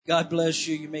God bless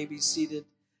you. You may be seated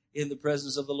in the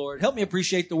presence of the Lord. Help me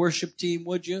appreciate the worship team,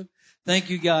 would you? Thank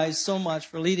you guys so much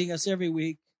for leading us every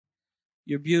week.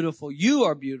 You're beautiful. You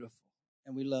are beautiful,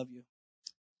 and we love you.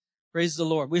 Praise the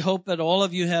Lord. We hope that all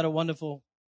of you had a wonderful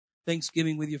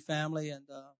Thanksgiving with your family, and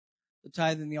the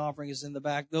tithe and the offering is in the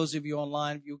back. Those of you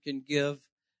online, you can give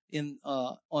in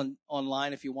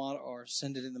online if you want, or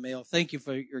send it in the mail. Thank you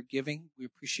for your giving. We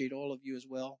appreciate all of you as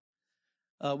well.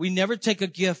 We never take a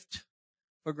gift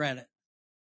for granted.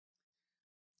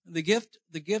 The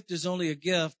gift is only a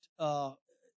gift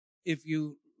if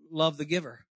you love the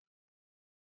giver.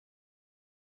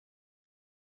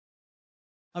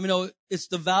 I mean, it's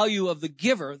the value of the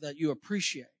giver that you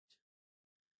appreciate.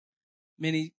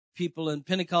 Many people in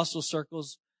Pentecostal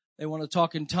circles, they want to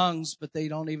talk in tongues, but they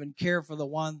don't even care for the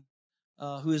one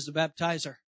who is the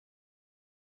baptizer.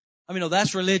 I mean,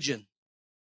 that's religion.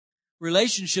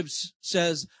 Relationships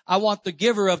says, I want the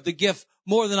giver of the gift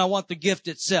more than I want the gift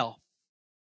itself.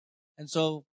 And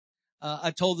so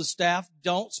I told the staff,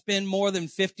 don't spend more than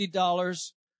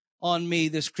 $50 on me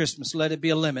this Christmas. Let it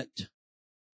be a limit.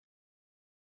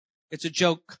 It's a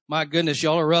joke. My goodness,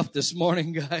 y'all are rough this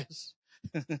morning, guys.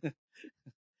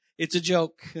 It's a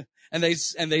joke. And they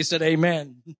said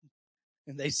amen.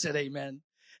 And they said amen.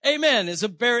 Amen is a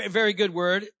very, very good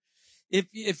word. If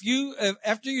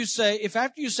after you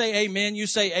say amen, you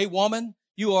say a woman,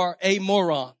 you are a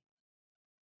moron.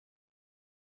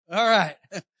 All right.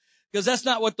 Because that's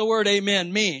not what the word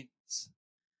amen means.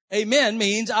 Amen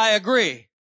means I agree.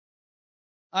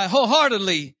 I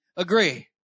wholeheartedly agree.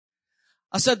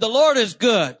 I said the Lord is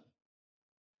good.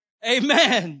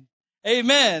 Amen.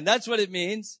 Amen. That's what it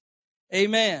means.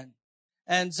 Amen.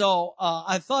 And so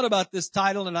I thought about this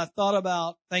title, and I thought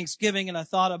about Thanksgiving, and I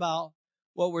thought about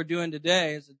what we're doing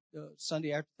today is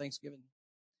Sunday after Thanksgiving.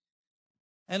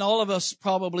 And all of us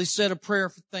probably said a prayer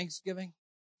for Thanksgiving.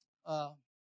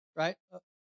 Right?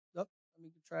 Let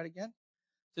me try it again.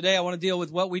 Today I want to deal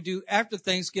with what we do after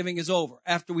Thanksgiving is over,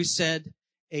 after we said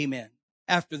amen.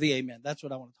 After the amen. That's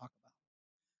what I want to talk about.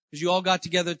 Because you all got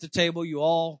together at the table, you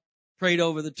all prayed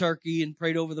over the turkey and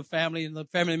prayed over the family, and the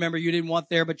family member you didn't want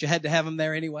there, but you had to have them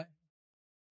there anyway.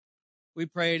 We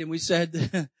prayed and we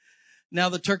said, now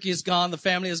the turkey is gone, the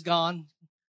family is gone.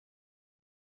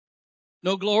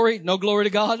 No glory to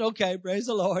God. Okay, praise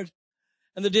the Lord.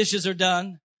 And the dishes are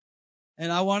done.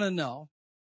 And I want to know,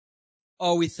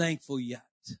 are we thankful yet?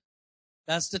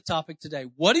 That's the topic today.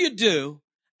 What do you do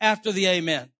after the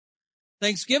amen?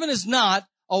 Thanksgiving is not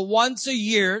a once a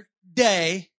year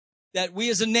day that we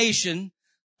as a nation,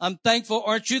 I'm thankful.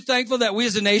 Aren't you thankful that we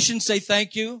as a nation say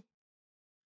thank you?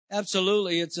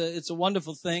 Absolutely. It's a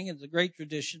wonderful thing. It's a great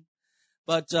tradition.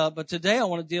 But today I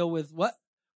want to deal with what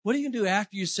do you do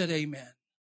after you said amen?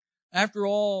 After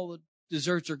all the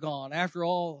desserts are gone, after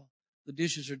all the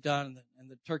dishes are done and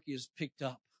the turkey is picked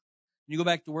up, and you go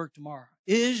back to work tomorrow.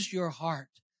 Is your heart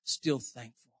still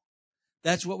thankful?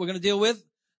 That's what we're going to deal with.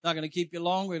 Not going to keep you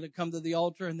long. We're going to come to the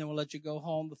altar and then we'll let you go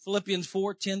home. The Philippians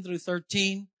 4:10 through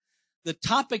 13. The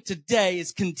topic today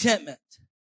is contentment.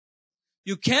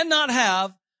 You cannot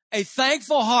have a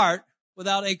thankful heart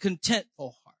without a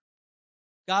contentful heart.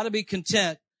 Got to be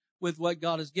content with what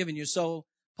God has given you. So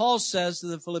Paul says to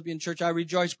the Philippian church, I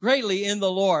rejoice greatly in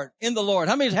the Lord. In the Lord.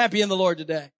 How many is happy in the Lord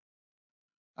today?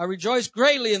 I rejoice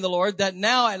greatly in the Lord that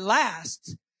now at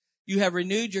last you have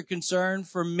renewed your concern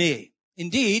for me.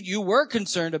 Indeed, you were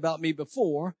concerned about me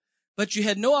before, but you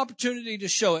had no opportunity to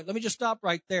show it. Let me just stop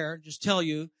right there and just tell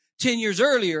you, 10 years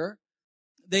earlier,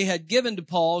 they had given to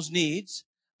Paul's needs,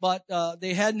 but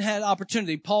they hadn't had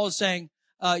opportunity. Paul is saying,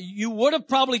 you would have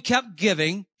probably kept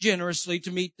giving generously to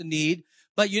meet the need,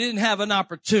 but you didn't have an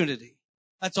opportunity.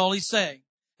 That's all he's saying.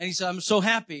 And he said, I'm so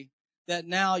happy that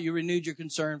now you renewed your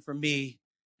concern for me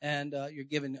and you're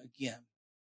giving again.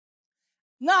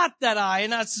 Not that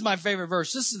and this is my favorite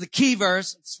verse. This is the key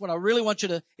verse. It's what I really want you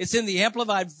to, it's in the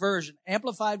amplified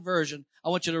version. I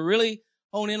want you to really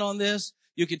hone in on this.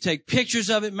 You can take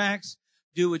pictures of it, Max.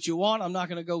 Do what you want. I'm not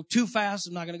going to go too fast.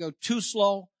 I'm not going to go too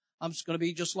slow. I'm just going to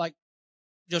be just right.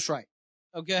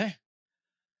 Okay?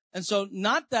 And so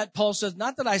Paul says,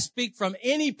 not that I speak from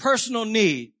any personal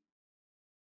need.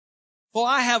 For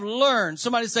I have learned,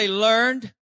 somebody say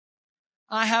learned.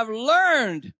 I have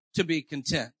learned to be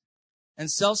content and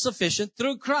self-sufficient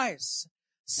through Christ,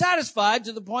 satisfied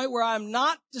to the point where I'm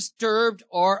not disturbed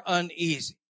or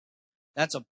uneasy.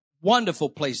 That's a wonderful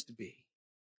place to be,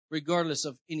 regardless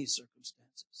of any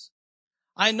circumstances.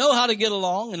 I know how to get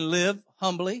along and live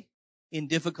humbly in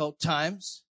difficult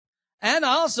times. And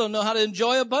I also know how to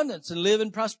enjoy abundance and live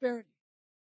in prosperity.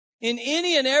 In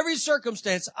any and every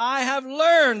circumstance, I have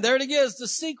learned, there it is, the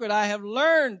secret. I have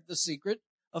learned the secret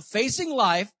of facing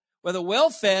life, whether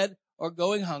well-fed or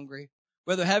going hungry,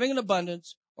 whether having an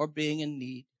abundance or being in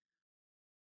need.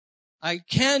 I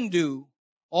can do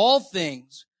all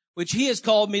things which he has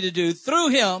called me to do through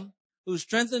him who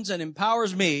strengthens and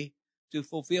empowers me to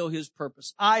fulfill his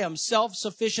purpose. I am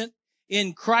self-sufficient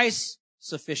in Christ's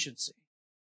sufficiency.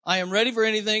 I am ready for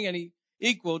anything and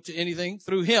equal to anything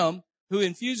through him who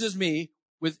infuses me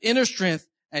with inner strength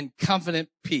and confident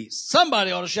peace.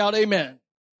 Somebody ought to shout amen.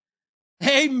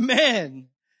 Amen.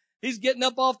 He's getting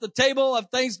up off the table of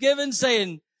Thanksgiving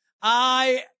saying,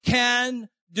 I can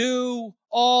do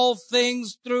all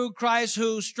things through Christ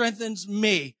who strengthens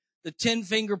me. The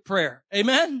 10-finger prayer.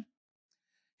 Amen.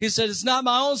 He said, it's not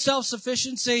my own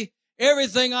self-sufficiency.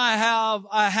 Everything I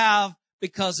have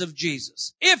because of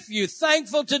Jesus. If you're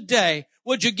thankful today,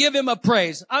 would you give him a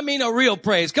praise? I mean a real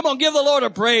praise. Come on, give the Lord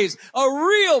a praise. A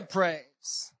real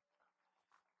praise.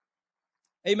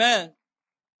 Amen.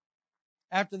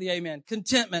 After the amen.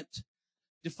 Contentment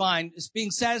defined as being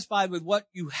satisfied with what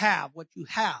you have,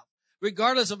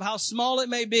 regardless of how small it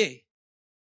may be.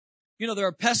 You know, there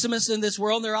are pessimists in this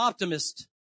world and there are optimists.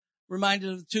 Reminded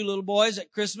of the two little boys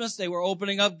at Christmas. They were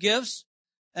opening up gifts.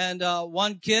 And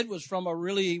one kid was from a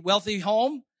really wealthy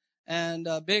home and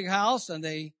a big house. And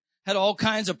they had all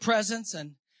kinds of presents.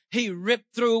 And he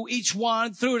ripped through each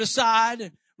one, threw it aside,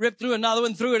 and ripped through another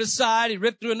one, threw it aside. He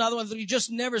ripped through another one. He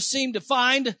just never seemed to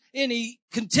find any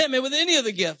contentment with any of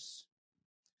the gifts.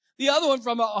 The other one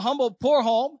from a humble, poor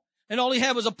home, and all he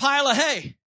had was a pile of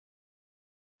hay.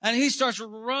 And he starts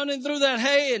running through that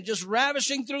hay and just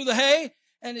ravishing through the hay.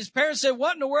 And his parents said,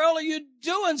 what in the world are you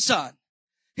doing, son?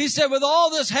 He said, with all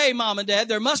this hay, Mom and Dad,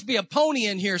 there must be a pony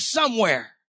in here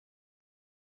somewhere.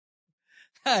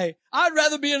 Hey, I'd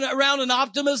rather be around an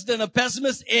optimist than a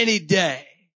pessimist any day.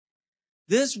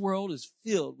 This world is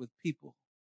filled with people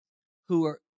who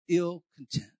are ill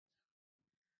content.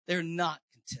 They're not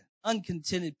content,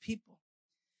 uncontented people.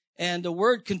 And the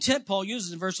word content Paul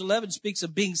uses in verse 11 speaks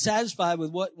of being satisfied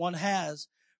with what one has,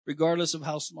 regardless of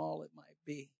how small it might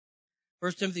be.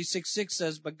 1 Timothy 6:6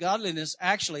 says, but godliness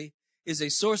actually is a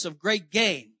source of great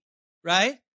gain,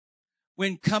 right?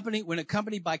 When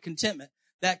accompanied by contentment.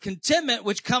 That contentment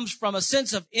which comes from a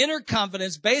sense of inner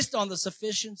confidence based on the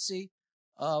sufficiency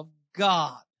of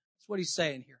God. That's what he's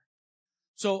saying here.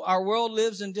 So our world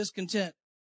lives in discontent.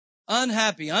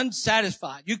 Unhappy,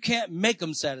 unsatisfied. You can't make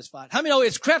them satisfied. How many know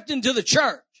it's crept into the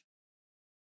church?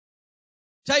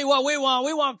 Tell you what we want.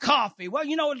 We want coffee. Well,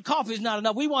 you know what? Coffee is not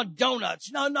enough. We want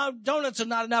donuts. No, donuts are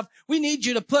not enough. We need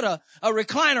you to put a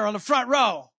recliner on the front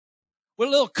row with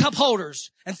little cup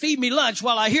holders and feed me lunch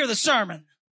while I hear the sermon.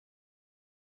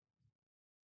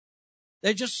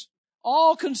 They're just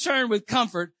all concerned with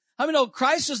comfort. How many know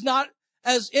Christ is not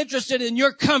as interested in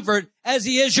your comfort as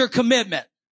he is your commitment?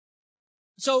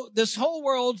 So this whole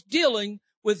world's dealing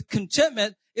with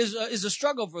contentment is a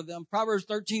struggle for them. Proverbs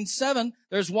 13:7,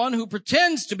 there's one who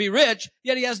pretends to be rich,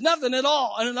 yet he has nothing at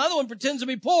all. And another one pretends to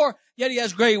be poor, yet he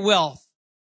has great wealth.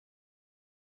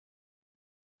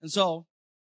 And so,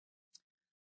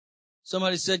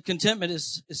 somebody said contentment it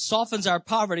softens our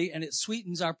poverty and it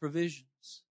sweetens our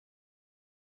provisions.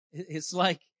 It's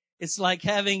like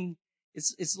having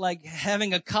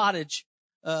a cottage,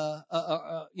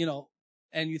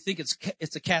 and you think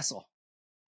it's a castle.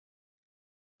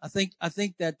 I think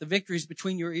that the victory is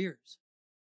between your ears.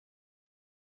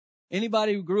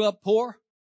 Anybody who grew up poor?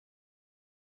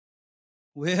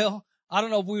 Well, I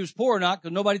don't know if we was poor or not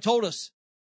because nobody told us.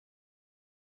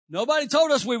 Nobody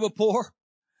told us we were poor.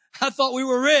 I thought we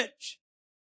were rich.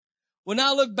 When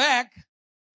I look back,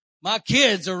 my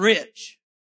kids are rich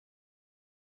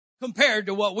compared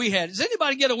to what we had. Does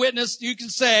anybody get a witness? You can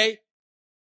say,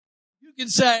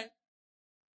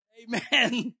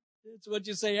 amen. It's what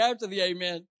you say after the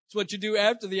amen. It's what you do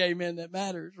after the amen that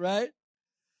matters, right?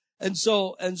 And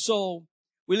so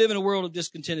we live in a world of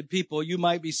discontented people. You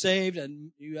might be saved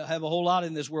and you have a whole lot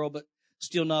in this world, but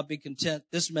still not be content.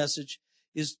 This message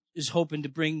is hoping to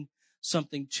bring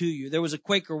something to you. There was a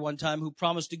Quaker one time who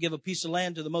promised to give a piece of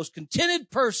land to the most contented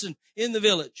person in the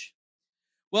village.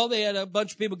 Well, they had a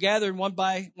bunch of people gathered, and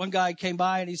one guy came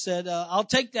by and he said, I'll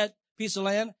take that piece of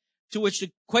land. To which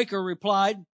the Quaker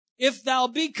replied, if thou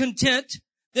be content,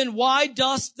 then why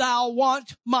dost thou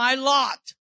want my lot?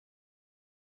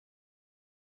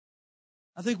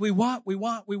 I think we want.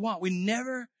 We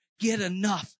never get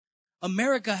enough.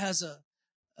 America has a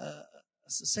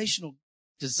sensational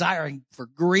desiring for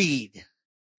greed.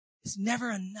 It's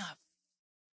never enough.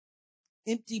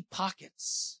 Empty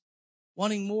pockets,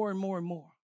 wanting more and more and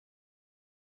more.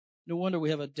 No wonder we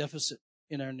have a deficit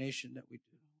in our nation that we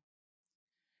do.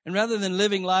 And rather than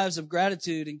living lives of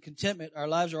gratitude and contentment, our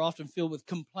lives are often filled with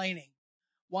complaining,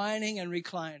 whining, and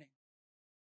reclining.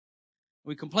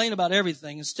 We complain about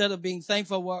everything. Instead of being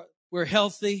thankful we're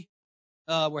healthy,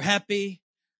 we're happy.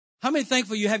 How many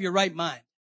thankful you have your right mind?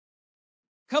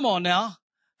 Come on now.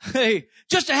 Hey,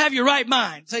 just to have your right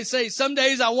mind. Say, some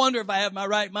days I wonder if I have my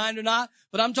right mind or not,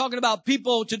 but I'm talking about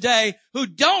people today who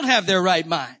don't have their right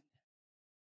mind.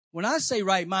 When I say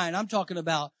right mind, I'm talking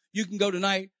about you can go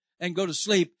tonight and go to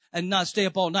sleep and not stay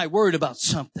up all night worried about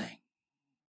something.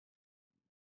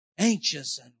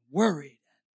 Anxious and worried,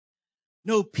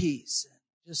 no peace,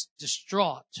 just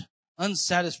distraught,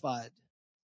 unsatisfied.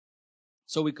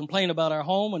 So we complain about our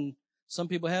home, and some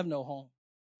people have no home.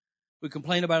 We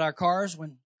complain about our cars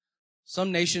when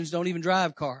some nations don't even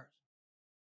drive cars.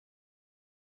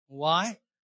 Why?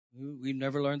 We've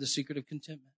never learned the secret of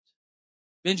contentment.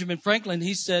 Benjamin Franklin,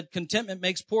 he said, contentment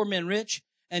makes poor men rich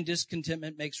and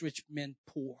discontentment makes rich men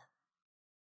poor.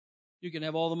 You can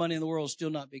have all the money in the world, still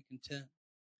not be content.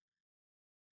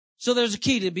 So there's a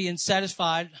key to being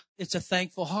satisfied. It's a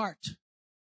thankful heart.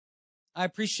 I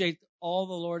appreciate all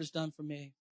the Lord has done for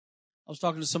me. I was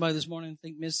talking to somebody this morning, I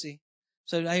think Missy,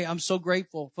 said, hey, I'm so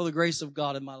grateful for the grace of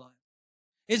God in my life.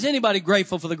 Is anybody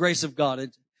grateful for the grace of God?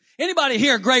 Anybody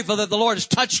here grateful that the Lord has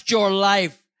touched your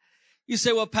life? You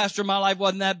say, well, Pastor, my life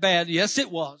wasn't that bad. Yes, it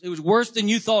was. It was worse than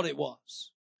you thought it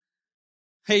was.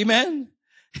 Amen.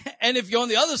 And if you're on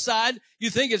the other side, you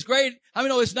think it's great. I mean,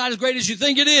 no, it's not as great as you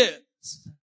think it is.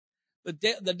 But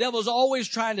the devil's always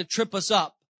trying to trip us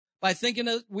up by thinking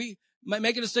that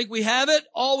making us think we have it,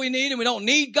 all we need, and we don't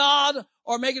need God,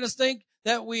 or making us think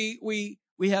that we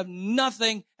have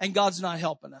nothing and God's not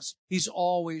helping us. He's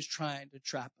always trying to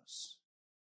trap us.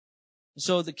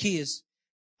 So the key is,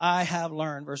 I have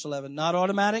learned, verse 11, not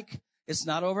automatic. It's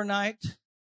not overnight,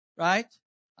 right?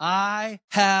 I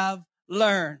have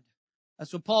learned.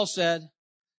 That's what Paul said.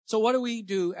 So what do we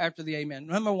do after the amen?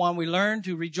 Number one, we learn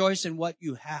to rejoice in what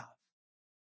you have.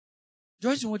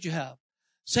 Rejoice in what you have.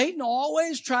 Satan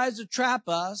always tries to trap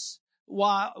us.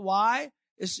 Why?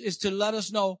 Is to let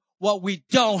us know what we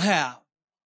don't have.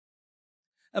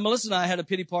 And Melissa and I had a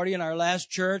pity party in our last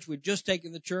church. We'd just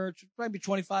taken the church, probably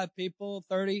 25 people,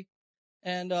 30.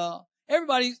 And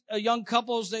everybody, young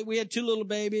couples, we had 2 little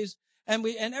babies. And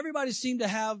everybody seemed to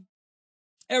have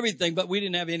everything, but we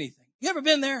didn't have anything. You ever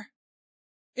been there?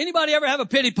 Anybody ever have a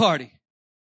pity party?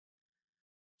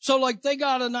 So like they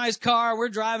got a nice car. We're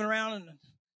driving around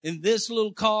in this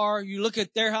little car. You look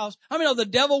at their house. I mean, the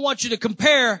devil wants you to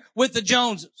compare with the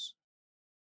Joneses.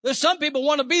 There's some people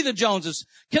want to be the Joneses.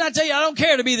 Can I tell you, I don't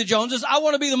care to be the Joneses. I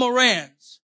want to be the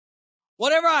Moreins.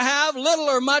 Whatever I have, little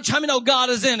or much, how many know God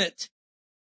is in it?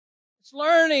 It's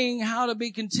learning how to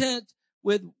be content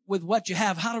with what you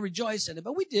have, how to rejoice in it.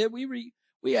 But we did.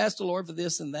 We asked the Lord for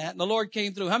this and that, and the Lord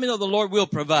came through. How many know the Lord will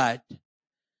provide?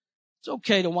 It's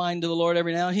okay to whine to the Lord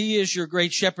every now and then. He is your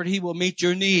great shepherd. He will meet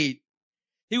your need.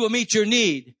 He will meet your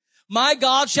need. My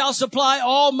God shall supply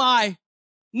all my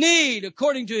need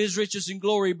according to his riches and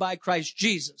glory by Christ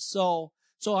Jesus. So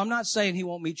I'm not saying he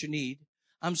won't meet your need.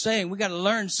 I'm saying we got to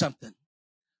learn something.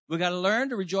 We got to learn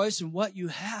to rejoice in what you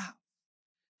have.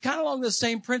 Kind of along the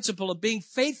same principle of being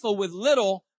faithful with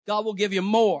little, God will give you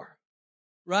more.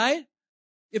 Right?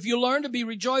 If you learn to be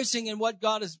rejoicing in what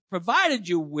God has provided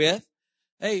you with,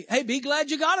 hey, be glad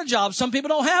you got a job. Some people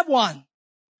don't have one.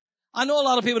 I know a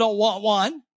lot of people don't want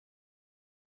one,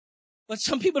 but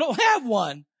some people don't have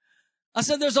one. I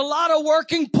said, there's a lot of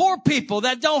working poor people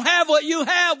that don't have what you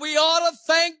have. We ought to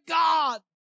thank God.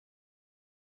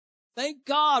 Thank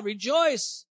God.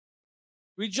 Rejoice.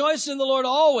 Rejoice in the Lord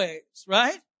always,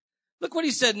 right? Look what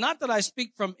he said. Not that I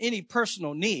speak from any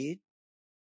personal need,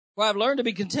 for I've learned to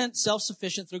be content,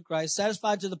 self-sufficient through Christ,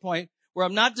 satisfied to the point where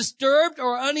I'm not disturbed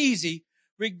or uneasy,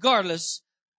 regardless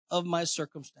of my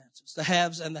circumstances, the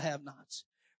haves and the have-nots.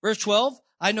 Verse 12,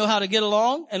 I know how to get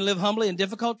along and live humbly in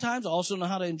difficult times. I also know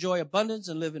how to enjoy abundance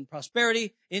and live in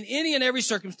prosperity. In any and every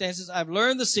circumstances, I've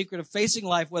learned the secret of facing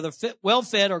life, whether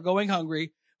well-fed or going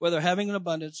hungry, whether having an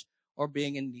abundance or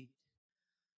being in need.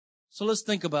 So let's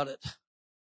think about it.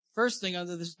 First thing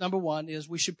under this, number one, is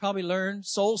we should probably learn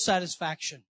soul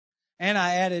satisfaction. And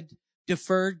I added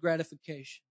deferred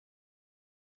gratification.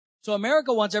 So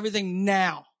America wants everything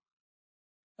now.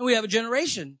 And we have a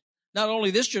generation. Not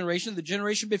only this generation, the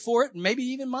generation before it, and maybe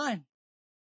even mine.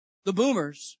 The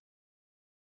boomers.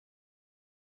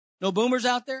 No boomers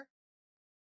out there?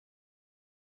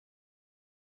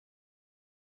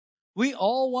 We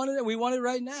all wanted it. We want it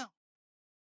right now.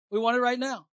 We want it right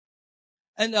now.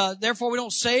 And therefore we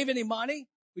don't save any money.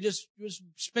 We just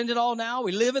spend it all now.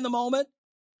 We live in the moment.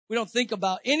 We don't think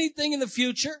about anything in the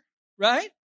future, right?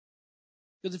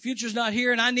 because the future's not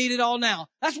here and I need it all now.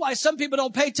 That's why some people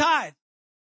don't pay tithe.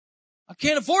 I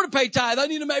can't afford to pay tithe. I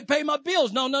need to pay my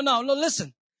bills. No,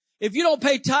 listen. If you don't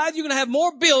pay tithe, you're going to have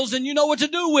more bills than you know what to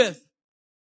do with.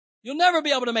 You'll never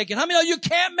be able to make it. How many know you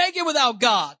can't make it without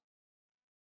God?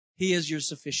 He is your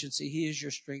sufficiency. He is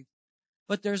your strength.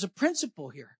 But there's a principle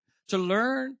here to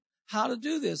learn how to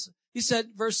do this. He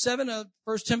said, verse 7 of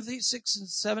 1 Timothy 6 and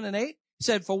 7 and 8, he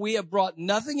said, for we have brought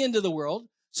nothing into the world,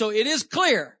 so it is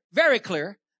clear, very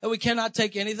clear, that we cannot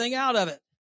take anything out of it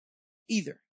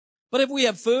either. But if we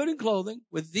have food and clothing,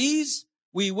 with these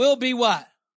we will be what?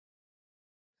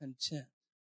 Content.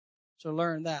 So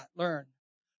learn that. Learn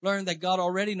that God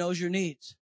already knows your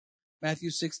needs. Matthew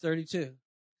 6:32.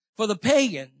 For the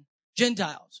pagan,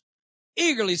 Gentiles,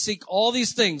 eagerly seek all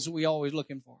these things that we always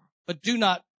looking for. But do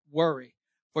not worry,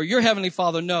 for your heavenly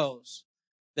Father knows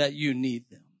that you need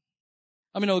them.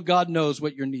 I mean, God knows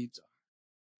what your needs are.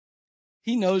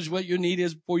 He knows what your need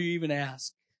is before you even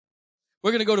ask.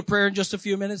 We're going to go to prayer in just a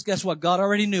few minutes. Guess what? God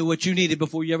already knew what you needed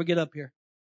before you ever get up here.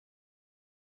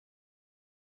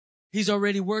 He's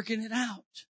already working it out.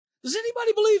 Does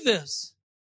anybody believe this?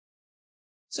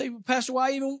 Say, Pastor,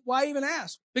 why even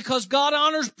ask? Because God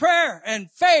honors prayer and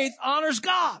faith honors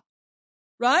God.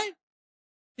 Right?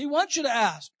 He wants you to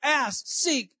ask. Ask,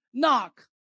 seek, knock.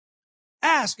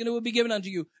 Ask and it will be given unto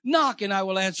you. Knock and I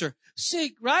will answer.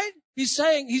 Seek, right? He's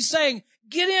saying,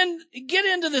 get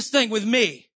into this thing with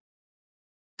me.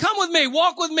 Come with me,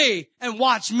 walk with me, and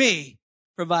watch me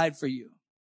provide for you.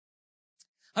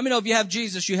 I mean, if you have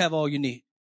Jesus, you have all you need.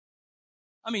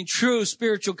 I mean, true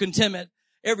spiritual contentment,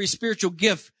 every spiritual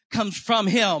gift comes from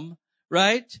Him,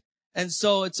 right? And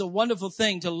so it's a wonderful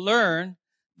thing to learn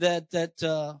that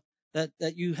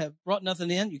you have brought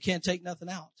nothing in, you can't take nothing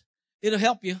out. It'll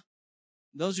help you.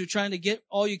 Those who are trying to get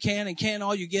all you can and can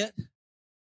all you get.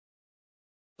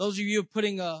 Those of you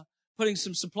putting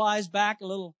some supplies back, a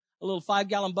little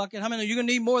 5-gallon bucket. How many know you're going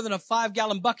to need more than a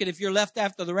 5-gallon bucket if you're left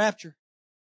after the rapture?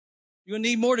 You're going to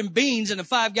need more than beans in a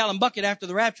 5-gallon bucket after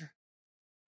the rapture.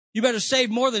 You better save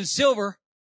more than silver.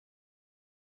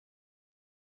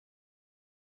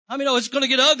 How many know it's going to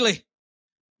get ugly?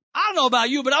 I don't know about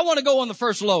you, but I want to go on the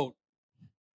first load.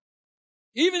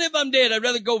 Even if I'm dead, I'd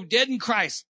rather go dead in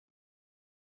Christ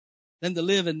than to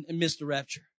live and miss the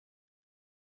rapture.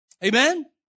 Amen?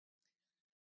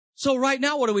 So right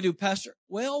now, what do we do, Pastor?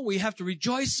 Well, we have to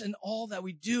rejoice in all that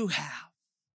we do have.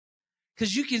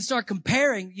 Because you can start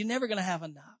comparing, you're never going to have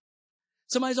enough.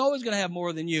 Somebody's always going to have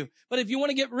more than you. But if you want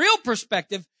to get real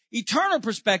perspective, eternal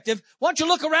perspective, why don't you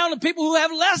look around at people who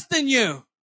have less than you?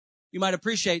 You might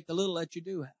appreciate the little that you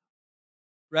do have.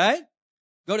 Right?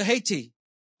 Go to Haiti.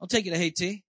 I'll take you to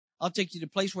Haiti. I'll take you to a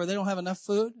place where they don't have enough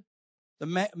food to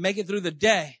make it through the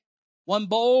day. One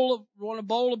bowl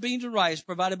of beans and rice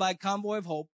provided by a convoy of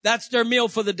hope. That's their meal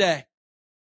for the day.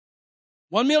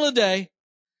 One meal a day.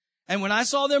 And when I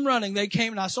saw them running, they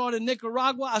came, and I saw it in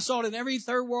Nicaragua. I saw it in every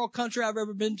third world country I've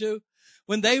ever been to.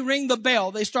 When they ring the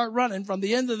bell, they start running from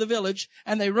the end of the village,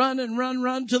 and they run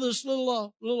to this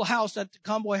little house, at the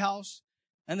convoy house,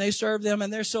 and they serve them,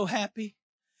 and they're so happy.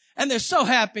 And they're so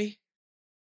happy.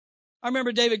 I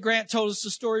remember David Grant told us the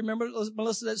story. Remember,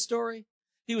 Melissa, that story?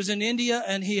 He was in India,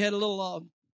 and he had a little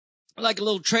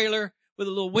trailer with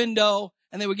a little window,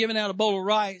 and they were giving out a bowl of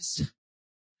rice.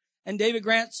 And David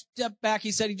Grant stepped back.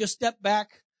 He said he just stepped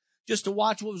back just to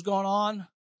watch what was going on.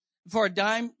 For a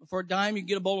dime, you can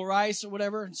get a bowl of rice or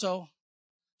whatever. And so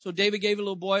David gave a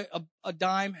little boy a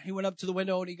dime. He went up to the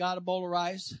window and he got a bowl of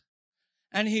rice.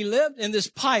 And he lived in this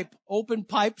pipe, open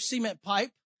pipe, cement pipe.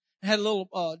 It had a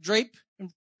little drape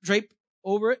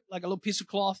over it, like a little piece of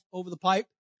cloth over the pipe.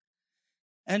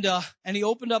 And he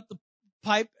opened up the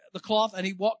pipe, the cloth, and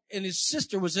he walked, and his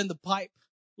sister was in the pipe,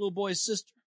 little boy's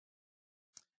sister.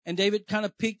 And David kind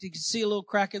of peeked. He could see a little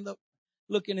crack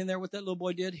looking in there, what that little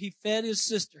boy did. He fed his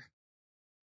sister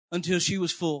until she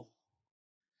was full.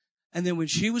 And then when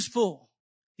she was full,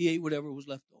 he ate whatever was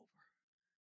left over.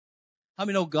 How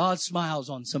many know God smiles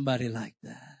on somebody like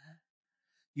that?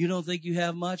 You don't think you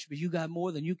have much, but you got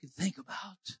more than you can think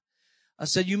about. I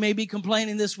said, you may be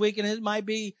complaining this week, and it might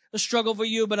be a struggle for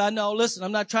you, but I know, listen,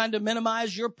 I'm not trying to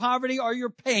minimize your poverty or your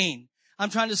pain.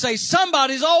 I'm trying to say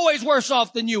somebody's always worse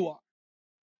off than you are.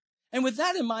 And with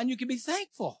that in mind, you can be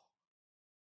thankful.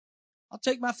 I'll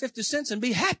take my 50 cents and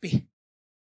be happy.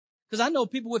 Because I know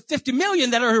people with 50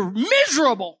 million that are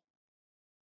miserable.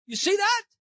 You see that?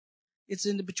 It's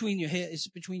between your head. It's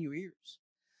between your ears.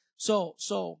 So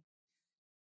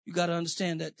you got to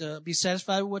understand that, be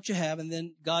satisfied with what you have, and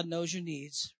then God knows your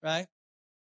needs, right?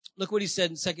 Look what he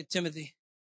said in 2 Timothy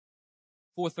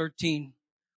 4:13.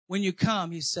 When you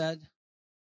come, he said,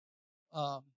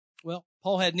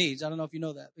 Paul had needs. I don't know if you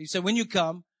know that. But he said, when you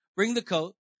come, bring the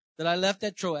coat that I left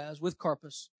at Troas with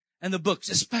Carpus and the books,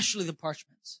 especially the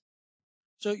parchments.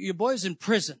 So your boy's in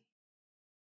prison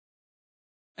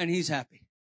and he's happy.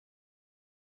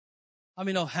 I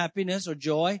mean, no happiness or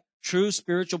joy, true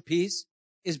spiritual peace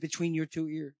is between your two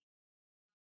ears.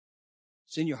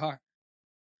 It's in your heart.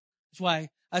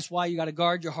 That's why you got to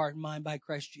guard your heart and mind by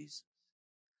Christ Jesus.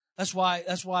 That's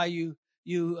why you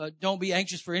don't be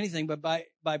anxious for anything, but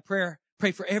by prayer,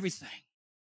 pray for everything.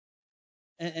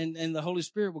 And the Holy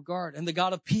Spirit will guard. And the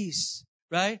God of peace,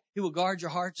 right? He will guard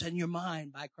your hearts and your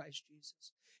mind by Christ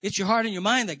Jesus. It's your heart and your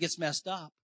mind that gets messed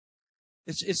up.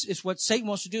 It's what Satan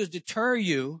wants to do is deter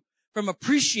you from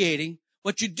appreciating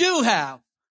what you do have.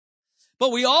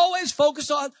 But we always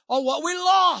focus on what we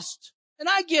lost. And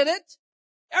I get it.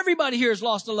 Everybody here has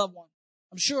lost a loved one.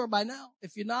 I'm sure by now.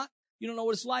 If you're not, you don't know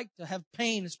what it's like to have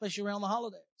pain, especially around the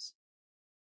holidays.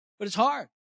 But it's hard.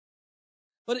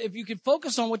 But if you can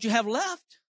focus on what you have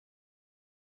left.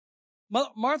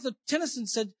 Martha Tennyson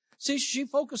said, see, she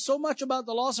focused so much about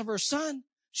the loss of her son,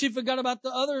 she forgot about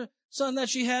the other son that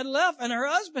she had left and her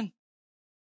husband.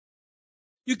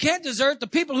 You can't desert the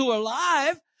people who are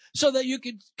alive so that you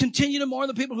can continue to mourn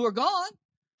the people who are gone.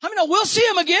 I mean, we'll see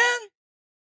them again.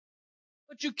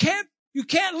 But you can't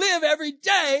live every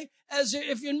day as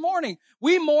if you're in mourning.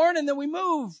 We mourn and then we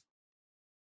move.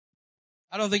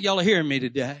 I don't think y'all are hearing me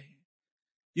today.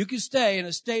 You can stay in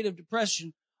a state of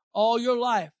depression all your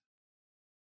life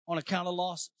on account of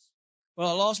losses. Well,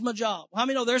 I lost my job. How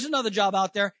many know there's another job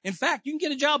out there? In fact, you can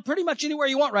get a job pretty much anywhere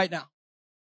you want right now.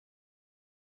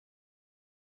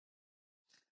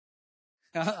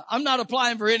 I'm not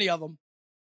applying for any of them.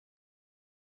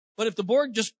 But if the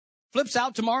board just flips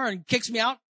out tomorrow and kicks me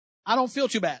out, I don't feel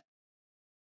too bad.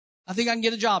 I think I can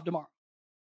get a job tomorrow.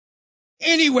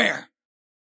 Anywhere.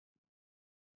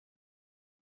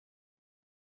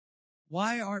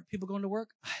 Why aren't people going to work?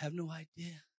 I have no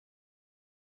idea.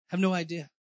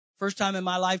 First time in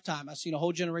my lifetime, I've seen a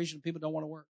whole generation of people don't want to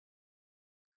work.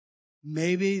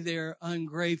 Maybe they're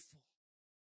ungrateful.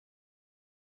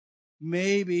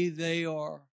 Maybe they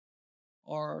are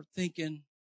thinking,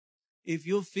 if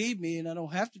you'll feed me and I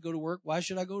don't have to go to work, why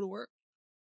should I go to work?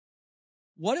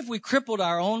 What if we crippled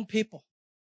our own people?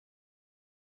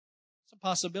 It's a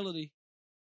possibility,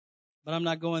 but I'm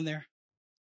not going there.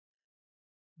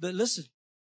 But listen,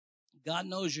 God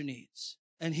knows your needs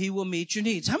and he will meet your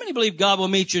needs. How many believe God will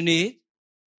meet your need?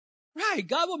 Right.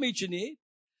 God will meet your need.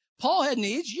 Paul had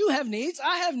needs. You have needs.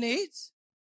 I have needs.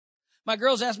 My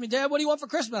girls asked me, Dad, what do you want for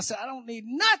Christmas? I said, I don't need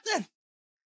nothing.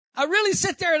 I really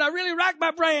sit there and I really rack my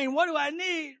brain. What do I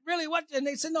need? Really, what? And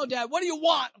they said, no, Dad, what do you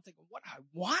want? I'm thinking, what do I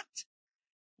want?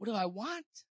 What do I want?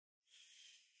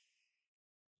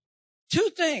 Two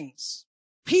things,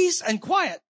 peace and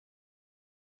quiet.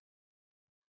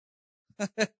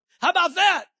 How about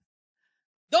that?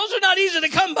 Those are not easy to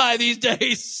come by these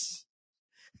days.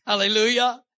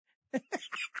 Hallelujah.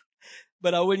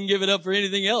 But I wouldn't give it up for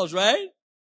anything else, right?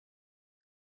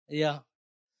 Yeah.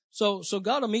 So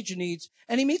God will meet your needs,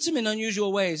 and he meets them in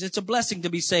unusual ways. It's a blessing to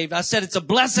be saved. I said it's a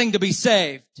blessing to be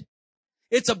saved.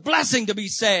 It's a blessing to be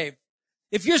saved.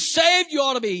 If you're saved, you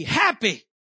ought to be happy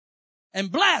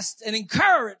and blessed and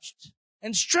encouraged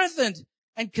and strengthened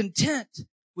and content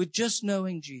with just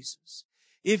knowing Jesus.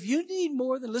 If you need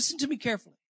more than, listen to me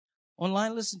carefully.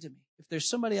 Online, listen to me. If there's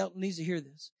somebody else who needs to hear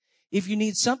this. If you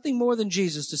need something more than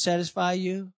Jesus to satisfy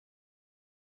you,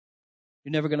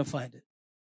 you're never going to find it.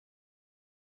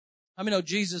 I mean,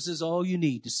 Jesus is all you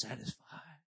need to satisfy.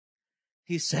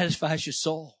 He satisfies your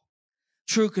soul.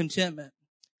 True contentment.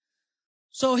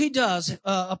 So he does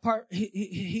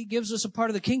he gives us a part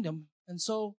of the kingdom. And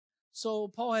so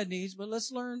Paul had needs, but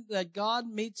let's learn that God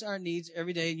meets our needs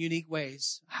every day in unique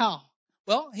ways. How?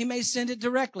 Well, he may send it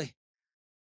directly.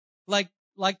 Like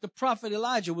the prophet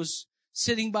Elijah was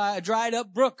sitting by a dried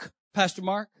up brook, Pastor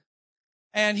Mark,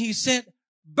 and he sent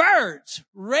birds,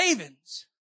 ravens,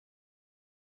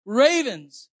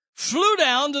 flew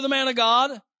down to the man of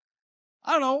God.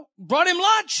 I don't know, brought him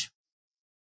lunch.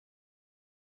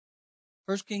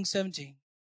 1 Kings 17.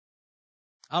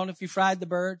 I don't know if you fried the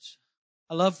birds.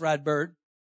 I love fried bird.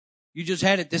 You just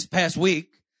had it this past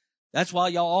week. That's why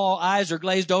y'all all eyes are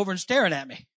glazed over and staring at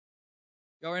me.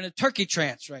 You're in a turkey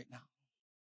trance right now.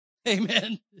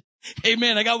 Amen.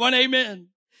 Amen. I got one amen.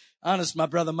 Honest, my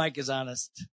brother Mike is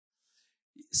honest.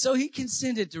 So he can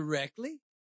send it directly.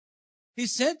 He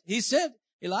sent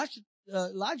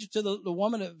Elijah to the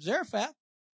woman of Zarephath,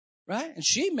 right? And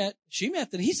she met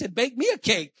them. He said, bake me a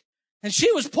cake. And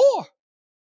she was poor.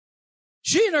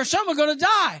 She and her son were going to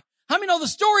die. How many know the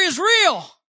story is real?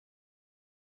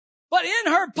 But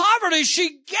in her poverty,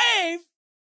 she gave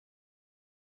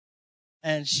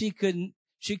and she couldn't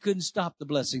stop the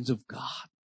blessings of God.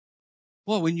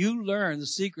 Boy, when you learn the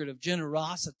secret of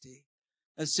generosity,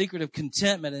 the secret of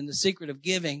contentment, and the secret of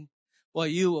giving, boy,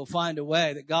 you will find a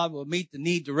way that God will meet the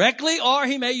need directly, or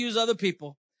he may use other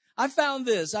people. I found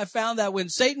that when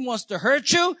Satan wants to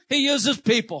hurt you, he uses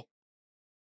people.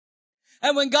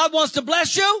 And when God wants to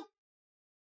bless you,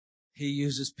 he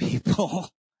uses people.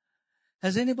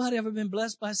 Has anybody ever been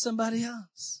blessed by somebody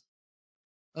else?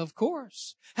 Of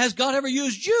course. Has God ever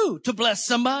used you to bless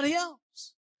somebody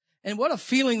else? And what a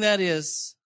feeling that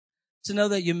is to know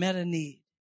that you met a need.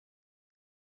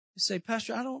 You say,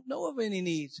 Pastor, I don't know of any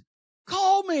needs.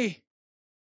 Call me.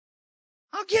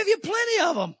 I'll give you plenty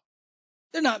of them.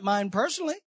 They're not mine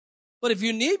personally. But if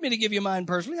you need me to give you mine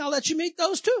personally, I'll let you meet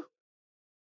those too.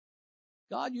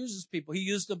 God uses people. He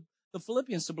used the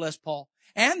Philippians to bless Paul.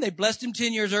 And they blessed him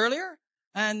 10 years earlier.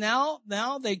 And now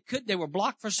they were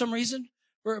blocked for some reason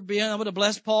for being able to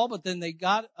bless Paul, but then they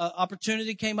got an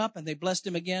opportunity came up and they blessed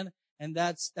him again. And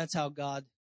that's how God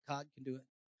can do it.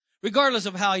 Regardless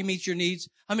of how he meets your needs,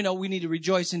 we need to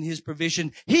rejoice in his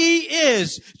provision. He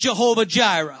is Jehovah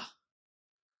Jireh,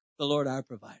 the Lord our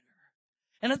provider.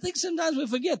 And I think sometimes we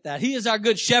forget that. He is our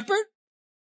good shepherd.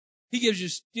 He gives you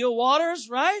still waters,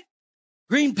 right?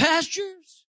 Green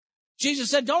pastures.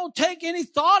 Jesus said, don't take any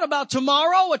thought about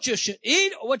tomorrow, what you should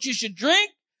eat or what you should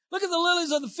drink. Look at the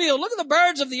lilies of the field. Look at the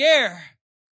birds of the air.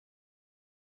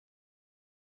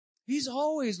 He's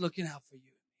always looking out for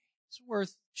you. It's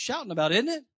worth shouting about, isn't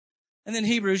it? And then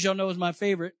Hebrews, y'all know, is my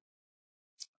favorite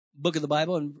book of the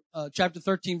Bible. In chapter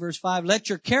 13, verse 5, let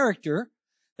your character,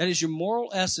 that is your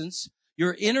moral essence,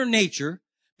 your inner nature,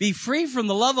 be free from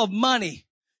the love of money.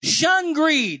 Shun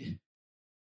greed.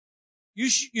 You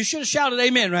should have shouted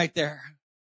amen right there.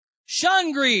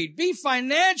 Shun greed. Be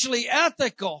financially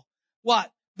ethical.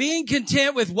 What? Being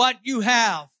content with what you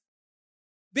have.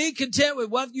 Be content with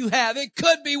what you have. It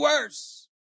could be worse.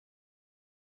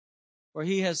 For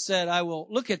he has said, I will,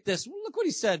 look at this. Look what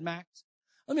he said, Max.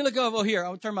 Let me look over here.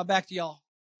 I'll turn my back to y'all.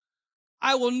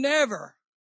 I will never,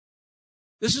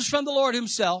 this is from the Lord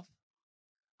himself,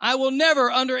 I will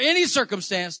never under any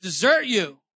circumstance desert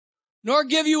you, nor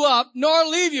give you up, nor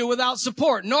leave you without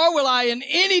support, nor will I in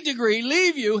any degree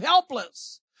leave you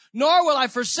helpless, nor will I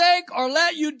forsake or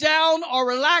let you down or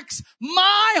relax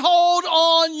my hold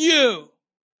on you.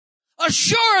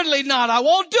 Assuredly not. I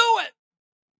won't do it.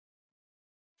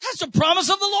 That's the promise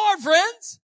of the Lord,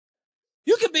 friends.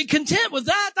 You can be content with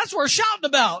that. That's what we're shouting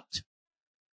about.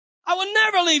 I will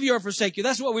never leave you or forsake you.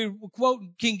 That's what we quote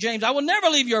in King James. I will never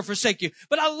leave you or forsake you.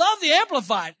 But I love the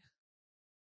Amplified.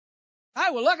 I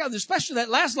will look at, especially that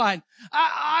last line.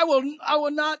 I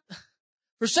will not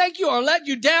forsake you or let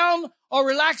you down or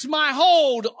relax my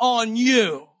hold on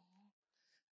you.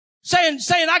 Saying,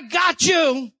 I got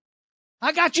you.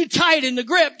 I got you tight in the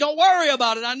grip. Don't worry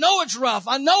about it. I know it's rough.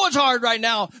 I know it's hard right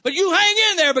now, but you hang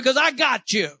in there because I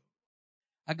got you.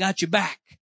 I got you back.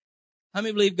 How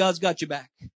many believe God's got you back?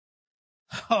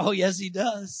 Oh, yes, he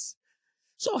does.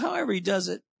 So however he does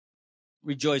it,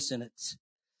 rejoice in it.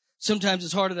 Sometimes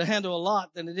it's harder to handle a lot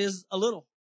than it is a little.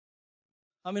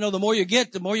 I mean, the more you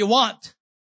get, the more you want.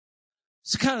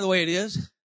 It's kind of the way it is.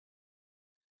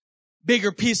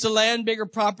 Bigger piece of land, bigger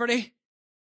property.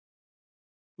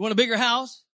 You want a bigger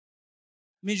house?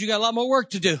 It means you got a lot more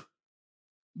work to do.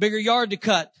 Bigger yard to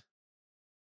cut.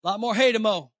 A lot more hay to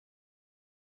mow.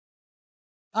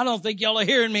 I don't think y'all are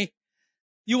hearing me.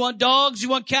 You want dogs? You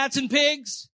want cats and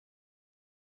pigs?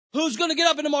 Who's going to get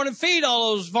up in the morning and feed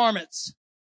all those varmints?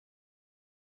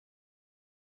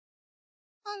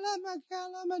 I love my cat,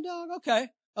 I love my dog.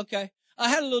 Okay. I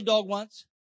had a little dog once.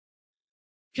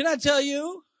 Can I tell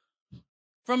you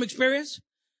from experience?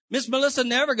 Miss Melissa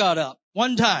never got up.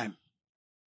 One time.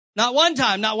 Not one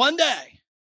time, not one day.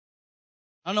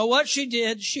 I don't know what she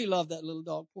did. She loved that little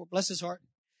dog. Poor, bless his heart.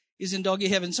 He's in doggy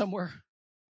heaven somewhere.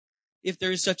 If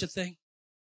there is such a thing.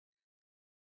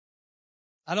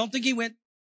 I don't think he went.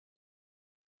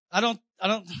 I don't.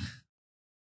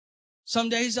 Some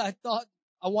days I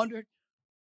wondered.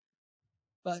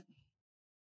 But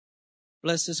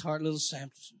bless his heart, little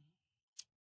Samson.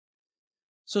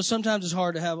 So sometimes it's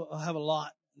hard to have a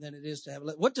lot than it is to have a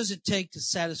little. What does it take to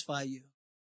satisfy you?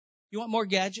 You want more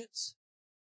gadgets?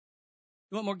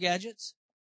 You want more gadgets?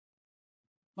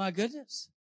 My goodness.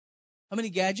 How many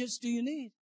gadgets do you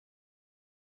need?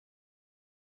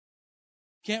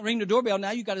 Can't ring the doorbell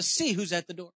now. You got to see who's at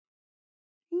the door.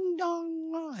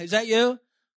 Is that you?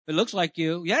 It looks like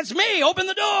you. Yeah, it's me. Open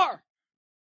the door.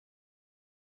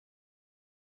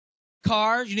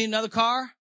 Cars. You need another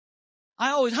car?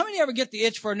 How many ever get the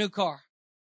itch for a new car?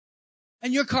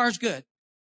 And your car's good.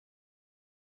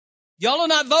 Y'all are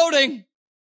not voting.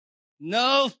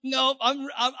 No, I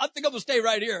think I'm going to stay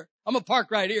right here. I'm going to park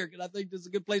right here because I think this is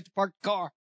a good place to park the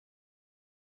car.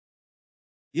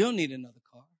 You don't need another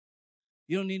car.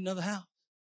 You don't need another house.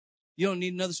 You don't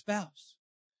need another spouse.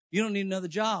 You don't need another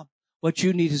job. What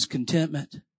you need is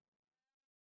contentment.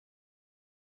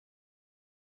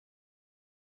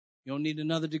 You don't need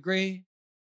another degree.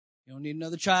 You don't need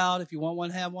another child. If you want one,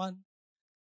 have one.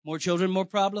 More children, more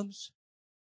problems.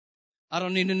 I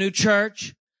don't need a new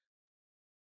church.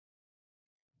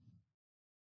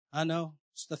 I know.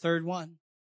 It's the third one.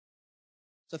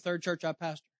 It's the third church I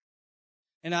pastor.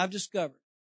 And I've discovered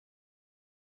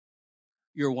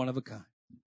you're one of a kind.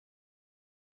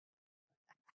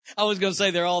 I was going to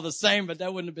say they're all the same, but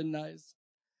that wouldn't have been nice.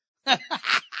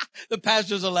 The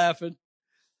pastors are laughing.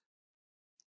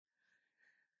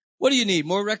 What do you need?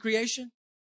 More recreation?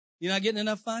 You're not getting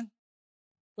enough fun?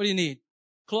 What do you need?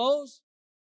 Clothes?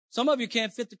 Some of you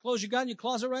can't fit the clothes you got in your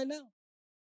closet right now.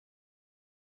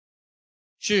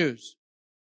 Shoes.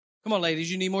 Come on,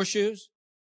 ladies, you need more shoes?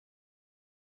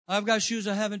 I've got shoes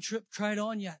I haven't tried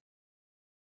on yet.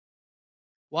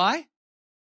 Why?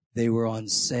 They were on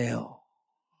sale.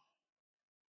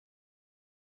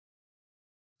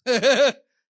 You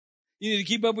need to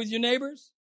keep up with your neighbors?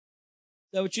 Is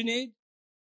that what you need?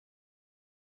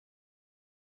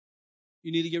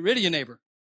 You need to get rid of your neighbor.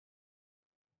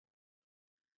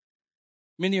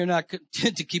 Many are not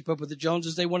content to keep up with the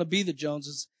Joneses. They want to be the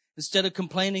Joneses. Instead of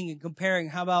complaining and comparing,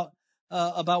 how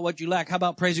about what you lack? How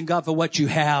about praising God for what you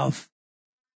have?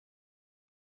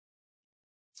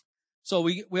 So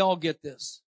we all get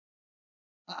this.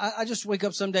 I just wake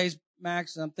up some days,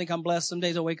 Max, and I think I'm blessed. Some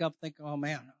days I wake up and think, oh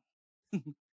man.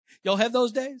 Y'all have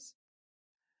those days?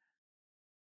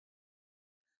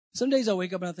 Some days I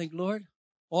wake up and I think, Lord,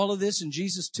 all of this and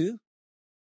Jesus too?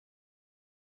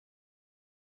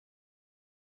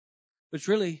 But it's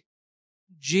really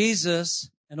Jesus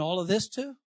and all of this too?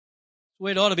 That's the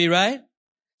way it ought to be, right?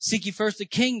 Seek ye first the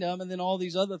kingdom, and then all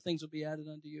these other things will be added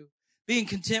unto you. Being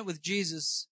content with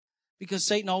Jesus, because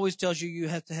Satan always tells you you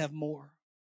have to have more.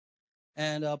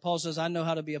 And Paul says, I know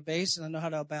how to be abased and I know how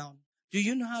to abound. Do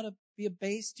you know how to be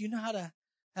abased? Do you know how to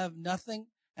have nothing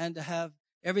and to have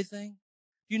everything?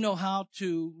 Do you know how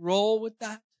to roll with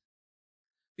that?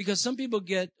 Because some people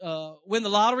win the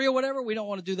lottery or whatever. We don't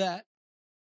want to do that.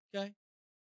 Okay?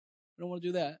 We don't want to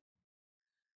do that.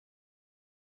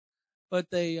 But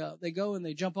they go and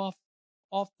they jump off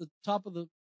the top of the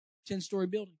 10-story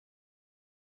building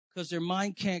because their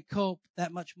mind can't cope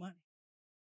that much money.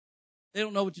 They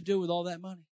don't know what to do with all that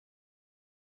money.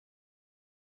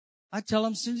 I tell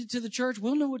them, send it to the church.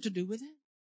 We'll know what to do with it.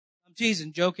 I'm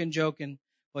teasing, joking.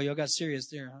 Well, y'all got serious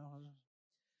there.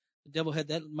 The devil had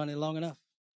that money long enough.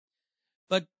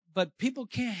 But people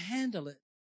can't handle it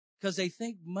because they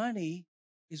think money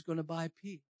is going to buy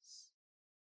peace.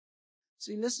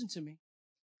 See, listen to me.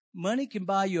 Money can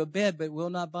buy you a bed, but will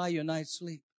not buy you a night's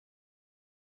sleep.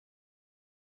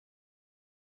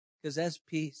 Because that's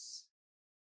peace.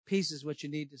 Peace is what you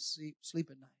need to sleep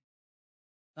at night,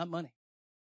 not money.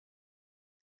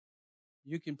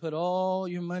 You can put all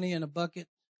your money in a bucket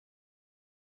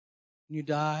and you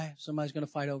die. Somebody's going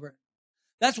to fight over it.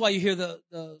 That's why you hear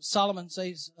the Solomon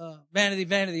says, vanity,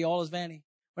 vanity, all is vanity.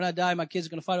 When I die, my kids are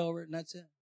going to fight over it, and that's it.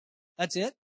 That's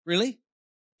it? Really?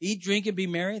 Eat, drink, and be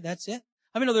merry? That's it?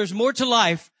 I mean, there's more to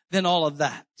life than all of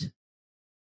that.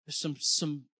 There's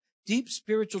some deep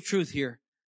spiritual truth here.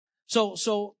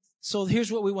 So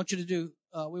here's what we want you to do.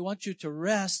 We want you to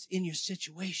rest in your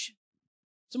situation.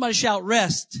 Somebody shout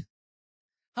rest.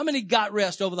 How many got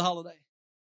rest over the holiday?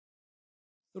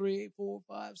 3, 4,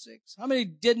 5, 6. How many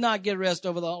did not get rest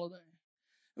over the holiday?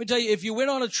 Let me tell you, if you went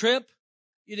on a trip,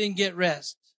 you didn't get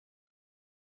rest.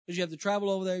 Because you have to travel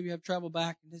over there, you have to travel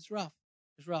back, and it's rough.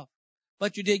 It's rough.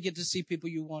 But you did get to see people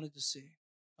you wanted to see.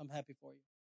 I'm happy for you.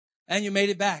 And you made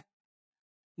it back.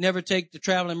 Never take the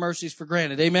traveling mercies for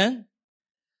granted. Amen?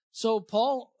 So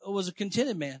Paul was a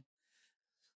contented man.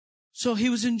 So he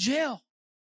was in jail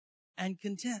and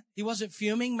content. He wasn't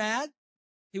fuming mad.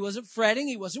 He wasn't fretting.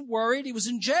 He wasn't worried. He was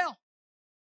in jail.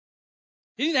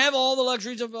 He didn't have all the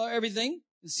luxuries of everything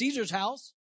in Caesar's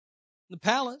house, the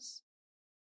palace.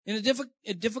 In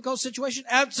a difficult situation?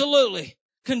 Absolutely.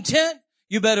 Content?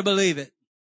 You better believe it.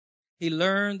 He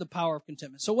learned the power of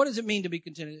contentment. So what does it mean to be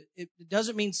contented? It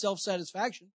doesn't mean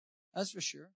self-satisfaction. That's for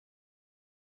sure.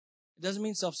 It doesn't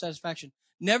mean self-satisfaction.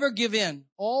 Never give in.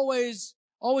 Always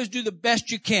do the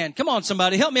best you can. Come on,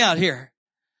 somebody. Help me out here.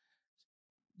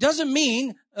 Doesn't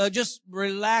mean just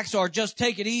relax or just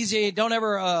take it easy. Don't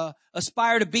ever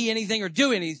aspire to be anything or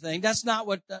do anything. That's not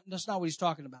what he's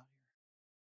talking about here.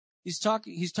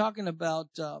 He's talking about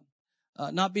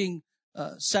not being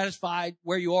satisfied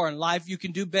where you are in life, you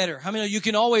can do better. How many know you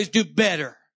can always do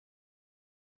better?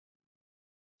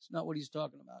 It's not what he's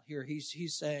talking about here.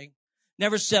 He's saying,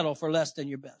 never settle for less than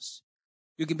your best.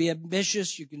 You can be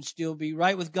ambitious, you can still be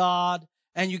right with God,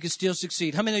 and you can still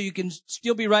succeed. How many know you can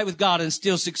still be right with God and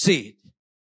still succeed?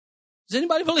 Does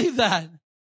anybody believe that?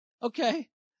 Okay.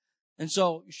 And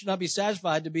so you should not be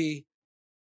satisfied to be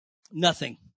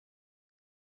nothing.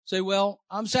 Say, well,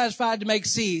 I'm satisfied to make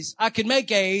C's. I can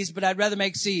make A's, but I'd rather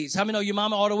make C's. How many know your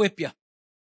mama ought to whip you?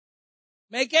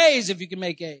 Make A's if you can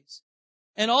make A's.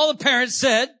 And all the parents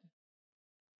said,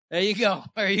 there you go.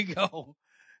 There you go.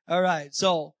 All right.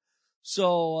 So,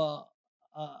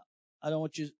 I don't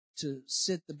want you to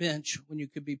sit the bench when you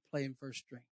could be playing first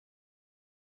string.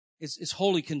 It's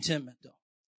holy contentment though,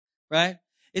 right?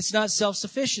 It's not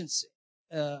self-sufficiency.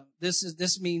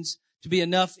 This means to be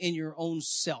enough in your own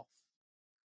self.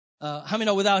 How many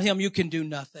know without him you can do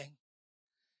nothing?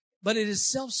 But it is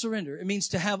self-surrender. It means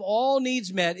to have all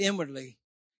needs met inwardly.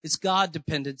 It's God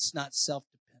dependence, not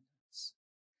self-dependence.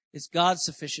 It's God's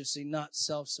sufficiency, not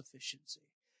self-sufficiency.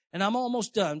 And I'm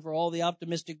almost done. For all the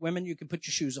optimistic women, you can put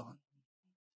your shoes on.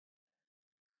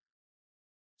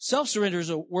 Self-surrender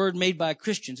is a word made by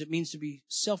Christians. It means to be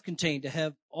self-contained, to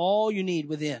have all you need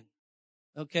within.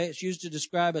 Okay? It's used to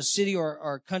describe a city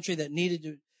or a country that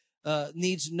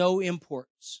needs no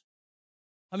imports.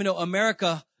 I mean, no,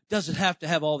 America doesn't have to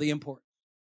have all the imports.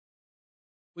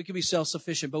 We can be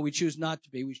self-sufficient, but we choose not to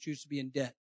be. We choose to be in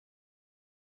debt.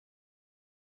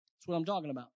 That's what I'm talking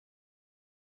about.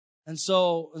 And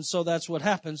so that's what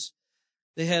happens.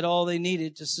 They had all they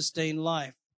needed to sustain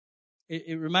life.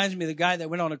 It reminds me of the guy that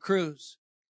went on a cruise.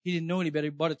 He didn't know any better. He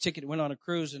bought a ticket and went on a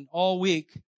cruise, and all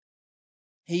week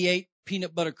he ate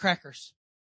peanut butter crackers.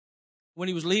 When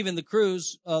he was leaving the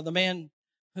cruise, the man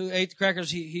who ate the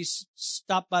crackers, he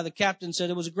stopped by the captain and said,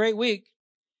 it was a great week.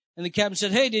 And the captain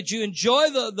said, hey, did you enjoy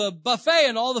the buffet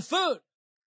and all the food?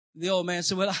 The old man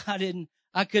said, well, I didn't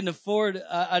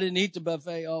eat the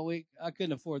buffet all week. I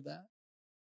couldn't afford that.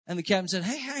 And the captain said,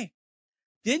 hey,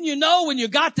 didn't you know when you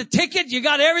got the ticket, you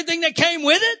got everything that came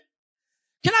with it?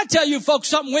 Can I tell you folks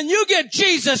something? When you get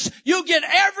Jesus, you get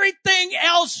everything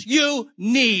else you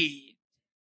need.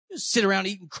 You sit around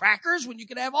eating crackers when you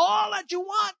can have all that you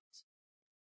want.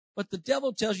 But the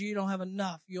devil tells you don't have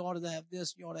enough. You ought to have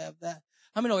this, you ought to have that.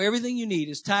 I mean, everything you need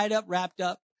is tied up, wrapped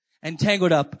up, and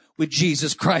tangled up with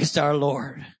Jesus Christ our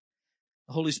Lord.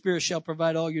 The Holy Spirit shall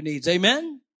provide all your needs.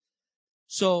 Amen?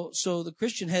 So the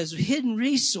Christian has a hidden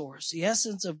resource, the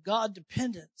essence of God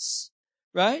dependence.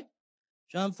 Right?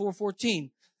 John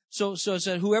 4:14. So it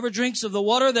said, whoever drinks of the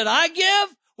water that I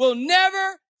give will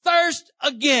never thirst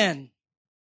again.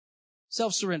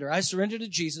 Self-surrender. I surrender to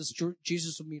Jesus.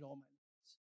 Jesus will meet all my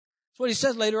needs. That's what he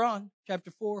says later on,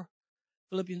 chapter 4,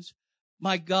 Philippians.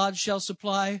 My God shall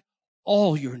supply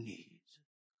all your needs.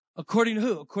 According to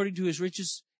who? According to his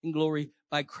riches in glory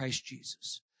by Christ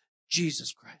Jesus.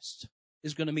 Jesus Christ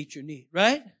is going to meet your need,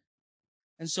 right?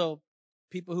 And so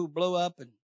people who blow up and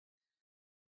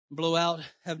blow out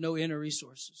have no inner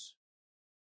resources.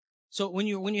 So when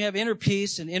you have inner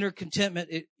peace and inner contentment,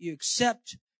 you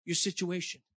accept your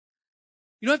situation.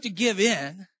 You don't have to give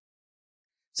in. It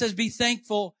says be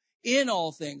thankful in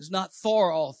all things, not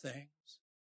for all things.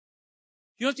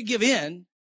 You don't have to give in.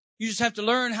 You just have to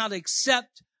learn how to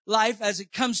accept life as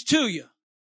it comes to you.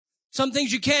 Some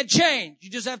things you can't change. You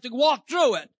just have to walk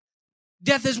through it.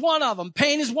 Death is one of them.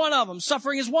 Pain is one of them.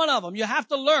 Suffering is one of them. You have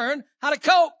to learn how to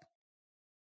cope.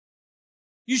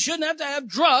 You shouldn't have to have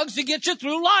drugs to get you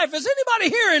through life. Is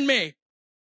anybody hearing me?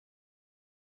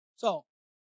 So,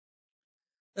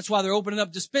 that's why they're opening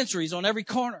up dispensaries on every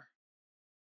corner.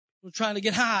 We're trying to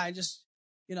get high and just,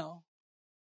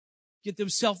 get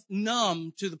themselves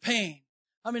numb to the pain.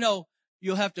 I mean,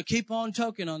 you'll have to keep on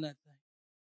toking on that thing.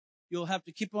 You'll have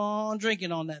to keep on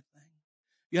drinking on that thing.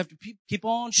 You have to keep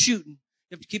on shooting.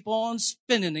 You have to keep on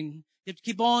spinning, and you have to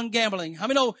keep on gambling. I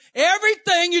mean,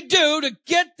 everything you do to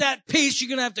get that peace, you're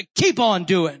going to have to keep on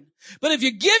doing. But if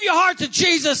you give your heart to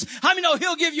Jesus, I mean,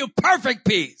 he'll give you perfect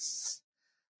peace.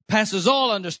 Passes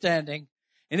all understanding.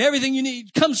 And everything you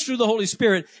need comes through the Holy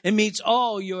Spirit and meets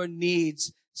all your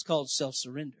needs. It's called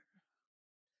self-surrender.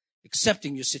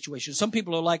 Accepting your situation. Some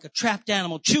people are like a trapped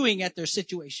animal chewing at their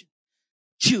situation.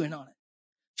 Chewing on it.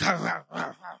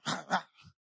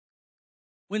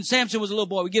 When Samson was a little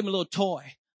boy, we gave him a little toy,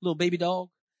 a little baby dog.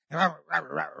 He'd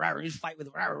fight with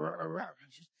it.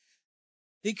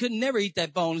 He could never eat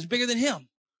that bone. It's bigger than him.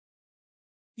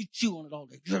 He'd chew on it all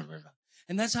day.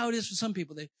 And that's how it is for some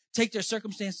people. They take their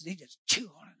circumstances, they just chew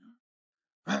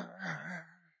on it.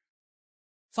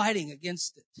 Fighting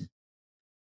against it.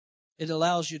 It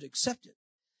allows you to accept it.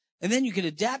 And then you can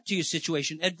adapt to your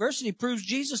situation. Adversity proves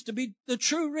Jesus to be the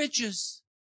true riches.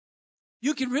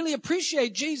 You can really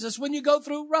appreciate Jesus when you go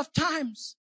through rough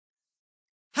times.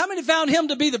 How many found him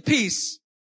to be the peace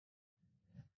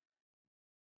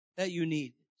that you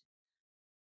need?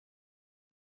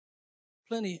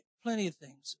 Plenty of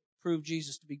things prove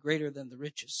Jesus to be greater than the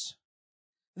riches.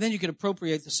 And then you can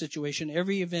appropriate the situation.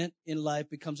 Every event in life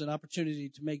becomes an opportunity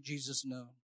to make Jesus known.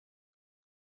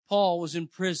 Paul was in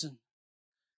prison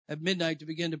at midnight to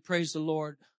begin to praise the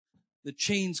Lord. The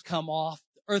chains come off.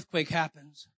 The earthquake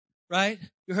happens. Right?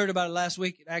 You heard about it last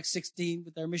week in Acts 16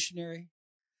 with our missionary.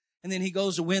 And then he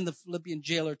goes to win the Philippian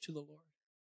jailer to the Lord.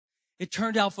 It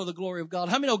turned out for the glory of God.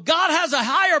 How many know God has a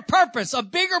higher purpose, a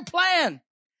bigger plan?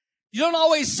 You don't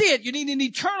always see it. You need an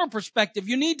eternal perspective.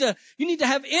 You need to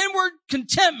have inward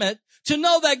contentment to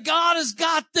know that God has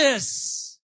got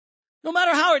this. No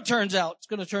matter how it turns out, it's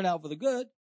going to turn out for the good.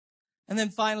 And then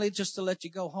finally, just to let you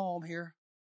go home here,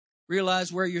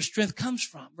 realize where your strength comes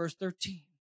from. Verse 13.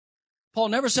 Paul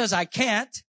never says, I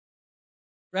can't.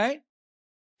 Right?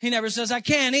 He never says, I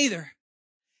can either.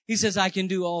 He says, I can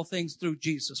do all things through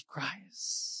Jesus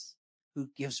Christ, who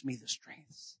gives me the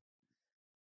strength.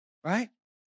 Right?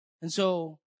 And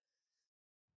so,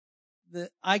 the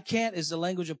I can't is the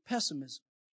language of pessimism.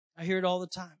 I hear it all the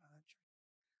time.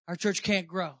 Our church can't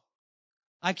grow.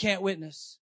 I can't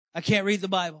witness. I can't read the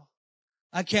Bible.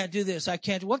 I can't do this. I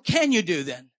can't. What can you do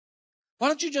then? Why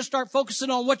don't you just start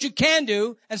focusing on what you can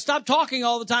do and stop talking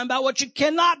all the time about what you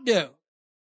cannot do?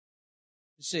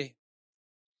 You see.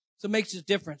 So it makes a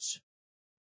difference.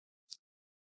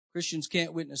 Christians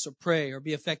can't witness or pray or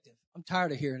be effective. I'm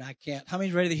tired of hearing I can't. How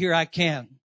many's ready to hear I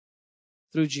can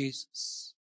through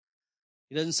Jesus?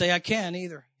 He doesn't say I can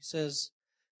either. He says,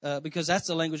 because that's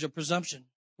the language of presumption.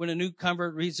 When a new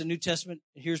convert reads the New Testament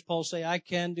and hears Paul say, I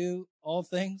can do all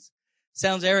things,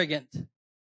 sounds arrogant.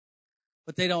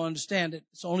 But they don't understand it.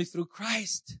 It's only through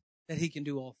Christ that he can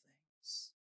do all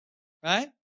things. Right?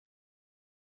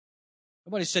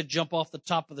 Nobody said jump off the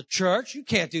top of the church. You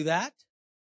can't do that.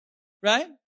 Right?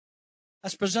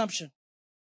 That's presumption.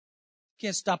 You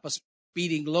can't stop a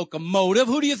speeding locomotive.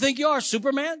 Who do you think you are,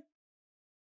 Superman?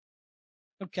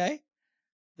 Okay.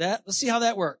 Let's see how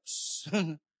that works.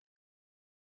 Now,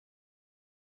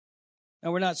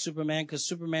 we're not Superman because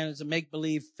Superman is a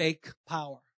make-believe fake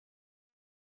power.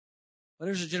 But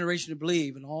there's a generation to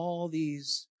believe in all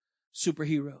these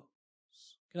superheroes.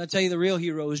 Can I tell you the real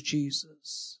hero is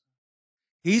Jesus?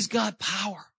 He's got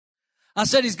power. I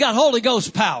said he's got Holy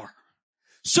Ghost power.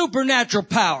 Supernatural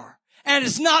power. And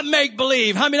it's not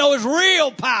make-believe. How many know it's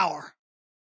real power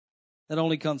that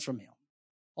only comes from him?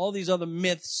 All these other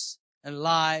myths and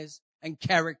lies and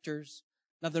characters,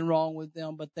 nothing wrong with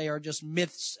them, but they are just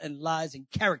myths and lies and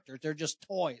characters. They're just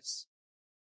toys.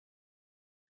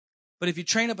 But if you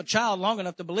train up a child long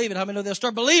enough to believe it, how many know they'll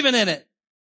start believing in it?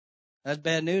 That's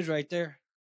bad news right there.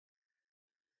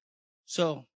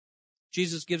 So,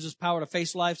 Jesus gives us power to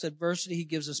face life's adversity. He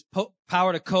gives us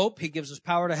power to cope. He gives us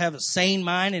power to have a sane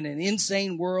mind in an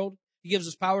insane world. He gives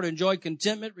us power to enjoy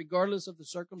contentment regardless of the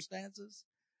circumstances.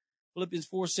 Philippians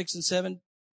 4, 6, and 7.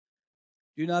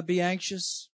 Do not be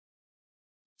anxious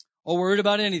or worried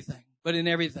about anything, but in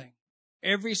everything,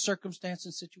 every circumstance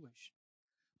and situation,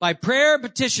 by prayer,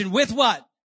 petition, with what?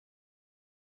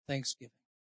 Thanksgiving.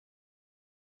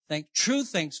 True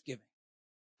thanksgiving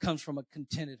comes from a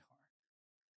contented heart.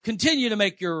 Continue to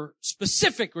make your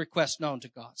specific requests known to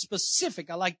God.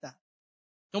 Specific, I like that.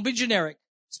 Don't be generic.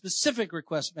 Specific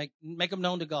requests, make them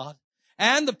known to God.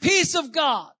 And the peace of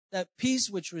God, that peace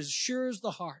which assures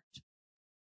the heart.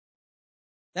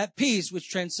 That peace which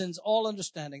transcends all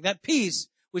understanding. That peace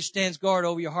which stands guard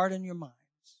over your heart and your minds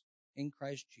in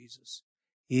Christ Jesus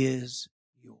is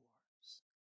yours.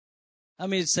 I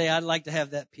mean, say, I'd like to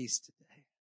have that peace today.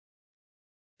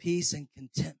 Peace and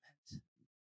contentment.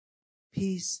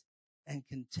 Peace and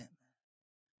contentment.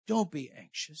 Don't be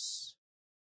anxious.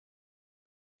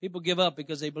 People give up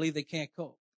because they believe they can't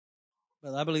cope.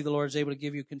 But I believe the Lord is able to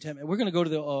give you contentment. We're going to go to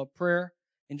the prayer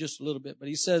in just a little bit. But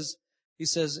he says,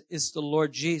 it's the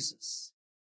Lord Jesus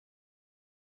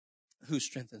who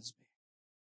strengthens me.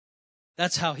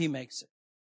 That's how he makes it.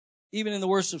 Even in the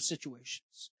worst of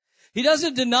situations. He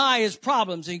doesn't deny his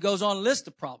problems. And he goes on a list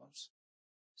of problems.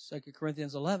 2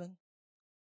 Corinthians 11.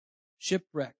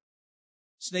 Shipwreck.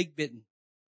 Snake bitten.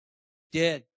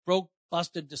 Dead. Broke,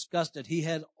 busted, disgusted. He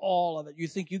had all of it. You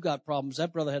think you got problems.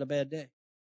 That brother had a bad day.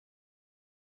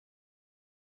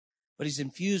 But he's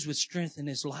infused with strength in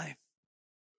his life.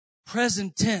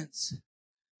 Present tense.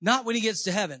 Not when he gets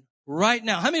to heaven. Right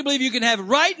now. How many believe you can have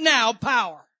right now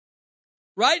power?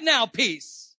 Right now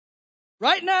peace.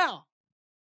 Right now.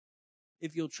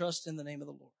 if you'll trust in the name of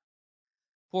the Lord.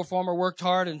 Poor farmer worked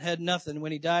hard and had nothing.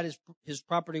 When he died, his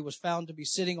property was found to be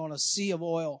sitting on a sea of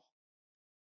oil.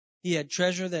 He had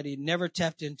treasure that he never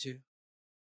tapped into.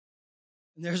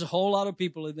 And there's a whole lot of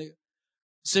people in the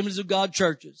Assemblies of God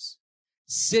churches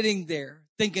sitting there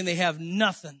thinking they have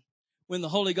nothing when the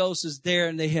Holy Ghost is there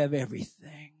and they have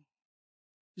everything.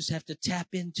 Just have to tap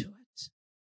into it.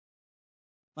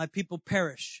 My people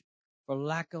perish for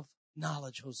lack of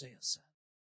knowledge, Hosea said.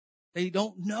 They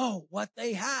don't know what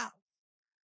they have.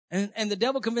 And the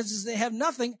devil convinces they have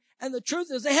nothing. And the truth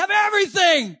is they have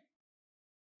everything.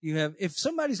 If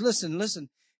somebody's listen.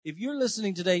 If you're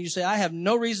listening today and you say, I have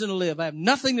no reason to live, I have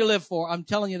nothing to live for, I'm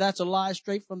telling you that's a lie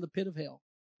straight from the pit of hell.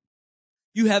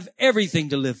 You have everything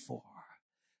to live for,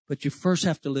 but you first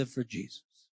have to live for Jesus.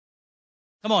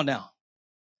 Come on now.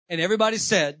 And everybody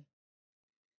said,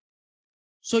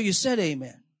 so you said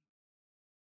amen.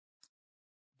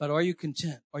 But are you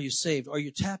content? Are you saved? Are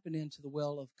you tapping into the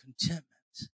well of contentment?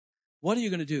 What are you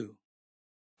going to do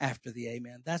after the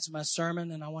amen? That's my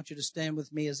sermon, and I want you to stand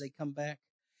with me as they come back.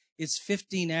 It's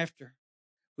 15 after,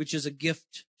 which is a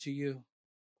gift to you,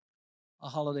 a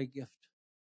holiday gift.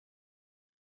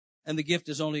 And the gift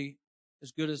is only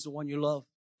as good as the one you love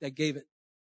that gave it.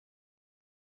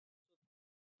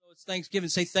 So it's Thanksgiving.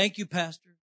 Say, thank you,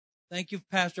 Pastor. Thank you,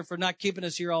 Pastor, for not keeping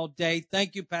us here all day.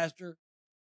 Thank you, Pastor.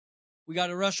 We got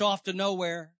to rush off to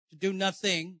nowhere to do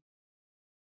nothing.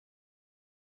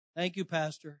 Thank you,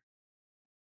 Pastor.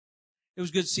 It was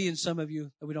good seeing some of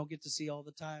you that we don't get to see all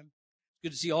the time.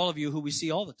 Good to see all of you who we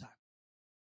see all the time.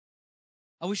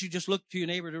 I wish you just looked to your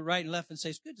neighbor to right and left and say,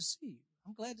 it's good to see you.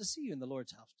 I'm glad to see you in the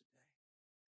Lord's house today.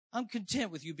 I'm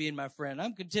content with you being my friend.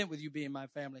 I'm content with you being my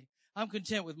family. I'm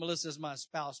content with Melissa as my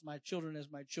spouse, my children as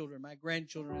my children, my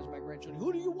grandchildren as my grandchildren.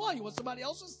 Who do you want? You want somebody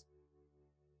else's?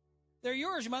 They're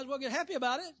yours. You might as well get happy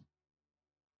about it.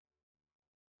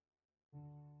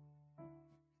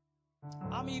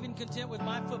 I'm even content with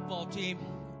my football team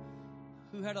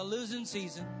who had a losing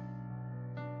season.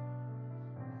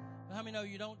 How many know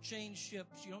you don't change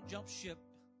ships? You don't jump ship.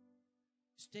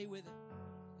 Stay with it.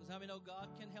 Because how many know God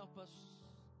can help us?